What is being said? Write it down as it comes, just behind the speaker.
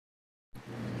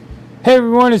Hey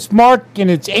everyone, it's Mark and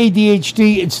it's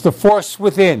ADHD. It's the Force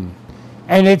Within.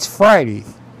 And it's Friday.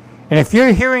 And if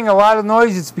you're hearing a lot of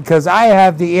noise, it's because I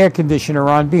have the air conditioner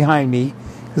on behind me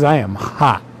because I am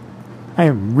hot. I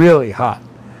am really hot.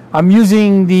 I'm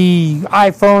using the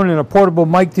iPhone and a portable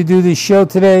mic to do this show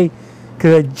today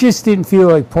because I just didn't feel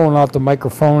like pulling out the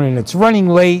microphone, and it's running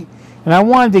late. And I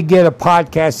wanted to get a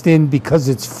podcast in because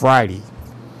it's Friday.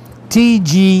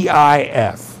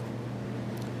 TGIF.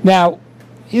 Now,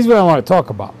 here's what I want to talk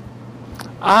about.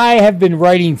 I have been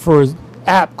writing for an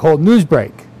app called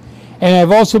Newsbreak, and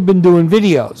I've also been doing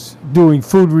videos, doing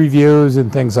food reviews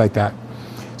and things like that.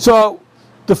 So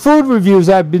the food reviews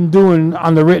I've been doing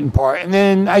on the written part, and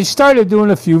then I started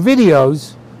doing a few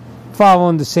videos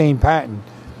following the same pattern.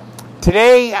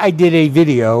 Today I did a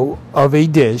video of a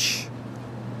dish.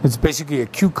 It's basically a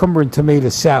cucumber and tomato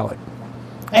salad.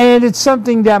 And it's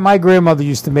something that my grandmother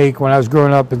used to make when I was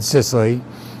growing up in Sicily.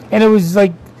 And it was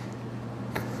like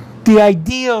the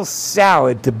ideal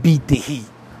salad to beat the heat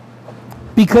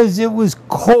because it was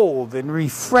cold and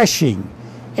refreshing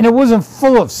and it wasn't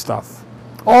full of stuff.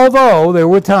 Although there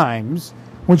were times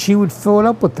when she would fill it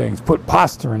up with things, put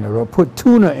pasta in it or put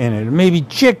tuna in it or maybe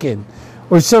chicken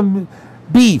or some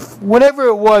beef. Whatever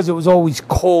it was always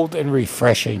cold and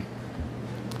refreshing.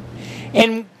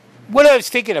 And what I was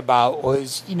thinking about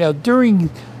was, during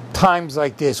times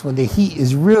like this when the heat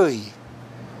is really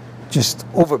just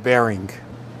overbearing,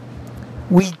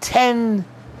 we tend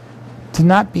to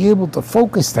not be able to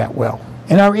focus that well.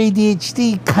 And our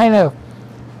ADHD kind of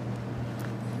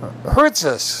hurts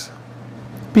us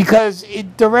because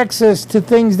it directs us to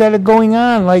things that are going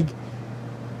on, like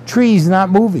trees not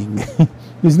moving.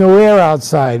 There's no air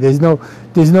outside. There's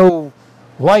no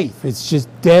life. It's just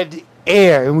dead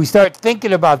air. And we start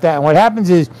thinking about that. And what happens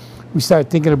is we start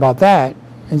thinking about that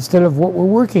instead of what we're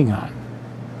working on.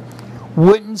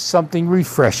 Wouldn't something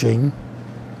refreshing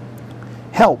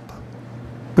help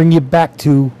bring you back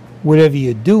to whatever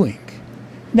you're doing?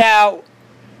 Now,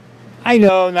 I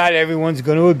know not everyone's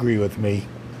going to agree with me,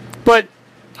 but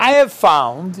I have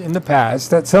found in the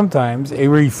past that sometimes a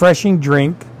refreshing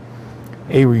drink,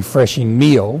 a refreshing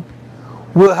meal,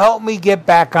 will help me get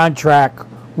back on track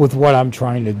with what I'm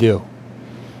trying to do.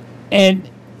 And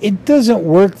it doesn't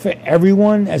work for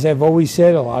everyone. As I've always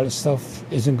said, a lot of stuff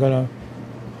isn't going to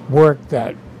work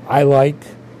that I like,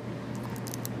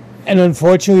 and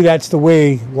unfortunately that's the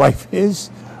way life is.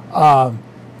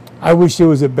 I wish there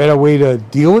was a better way to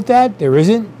deal with that. There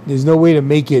isn't. There's no way to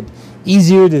make it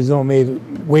easier. There's no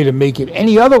way to make it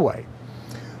any other way.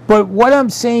 But what I'm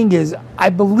saying is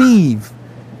I believe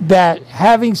that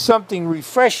having something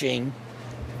refreshing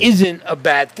isn't a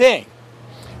bad thing,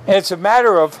 and it's a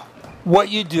matter of what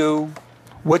you do,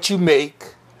 what you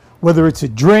make, whether it's a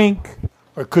drink,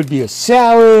 or it could be a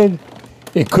salad.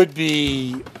 It could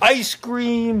be ice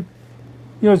cream.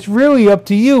 It's really up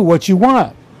to you what you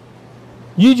want.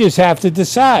 You just have to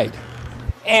decide.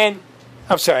 And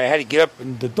I'm sorry, I had to get up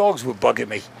and the dogs were bugging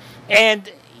me.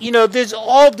 And, there's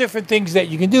all different things that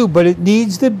you can do, but it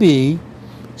needs to be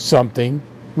something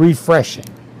refreshing.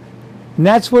 And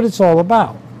that's what it's all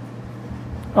about.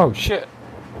 Oh, shit.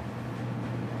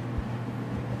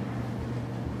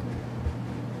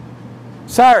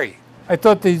 Sorry. I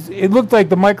thought it looked like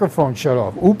the microphone shut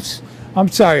off. Oops. I'm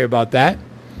sorry about that.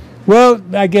 Well,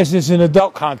 I guess it's an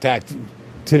adult content.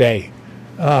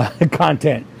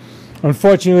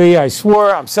 Unfortunately, I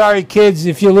swore. I'm sorry, kids,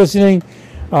 if you're listening.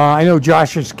 I know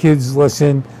Josh's kids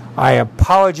listen. I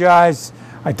apologize.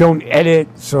 I don't edit,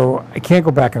 so I can't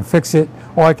go back and fix it.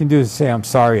 All I can do is say I'm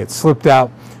sorry. It slipped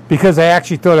out because I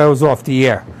actually thought I was off the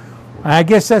air. And I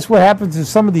guess that's what happens to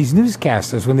some of these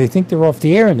newscasters when they think they're off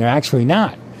the air and they're actually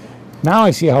not. Now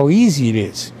I see how easy it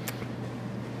is.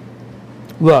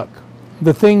 Look,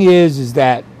 the thing is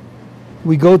that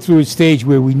we go through a stage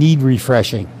where we need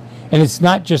refreshing. And it's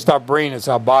not just our brain, it's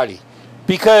our body.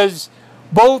 Because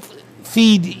both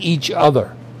feed each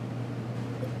other.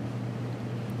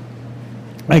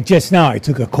 Like just now, I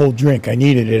took a cold drink. I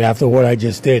needed it after what I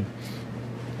just did.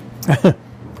 I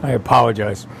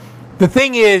apologize. The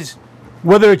thing is,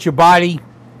 whether it's your body,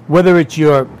 whether it's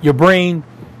your brain,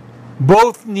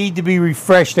 both need to be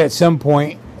refreshed at some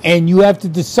point, and you have to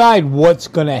decide what's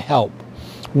going to help.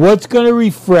 What's going to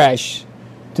refresh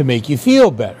to make you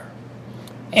feel better.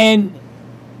 And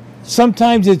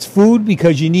sometimes it's food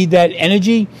because you need that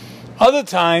energy. Other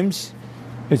times,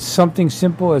 it's something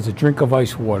simple as a drink of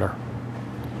ice water.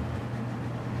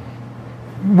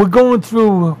 We're going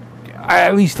through,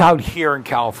 at least out here in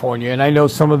California, and I know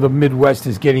some of the Midwest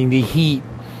is getting the heat.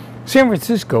 San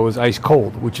Francisco is ice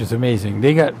cold, which is amazing.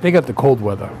 They got the cold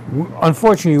weather.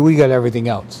 Unfortunately, we got everything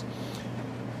else.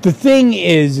 The thing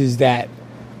is that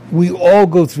we all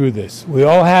go through this. We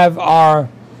all have our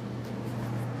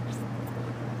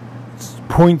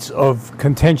points of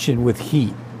contention with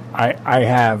heat. I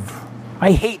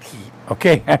hate heat,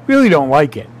 okay? I really don't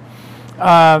like it.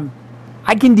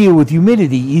 I can deal with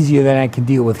humidity easier than I can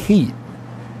deal with heat.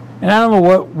 And I don't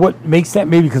know what makes that.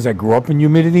 Maybe because I grew up in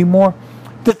humidity more.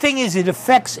 The thing is, it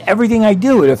affects everything I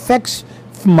do. It affects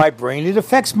my brain. It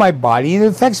affects my body. It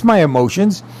affects my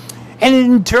emotions. And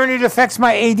in turn, it affects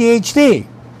my ADHD.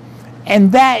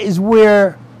 And that is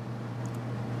where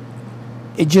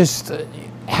it just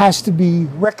has to be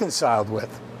reconciled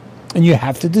with. And you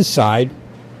have to decide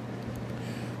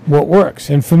what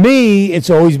works. And for me, it's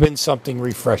always been something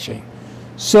refreshing.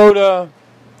 Soda,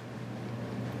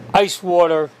 ice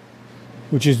water,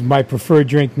 which is my preferred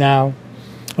drink now,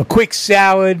 a quick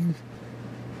salad,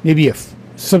 maybe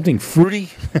something fruity,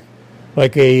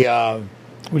 like a,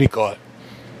 what do you call it,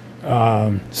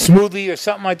 smoothie or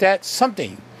something like that,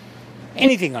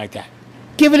 anything like that.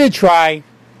 Give it a try,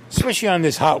 especially on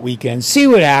this hot weekend. See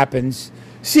what happens.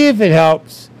 See if it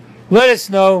helps. Let us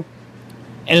know.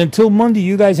 And until Monday,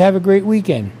 you guys have a great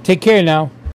weekend. Take care now.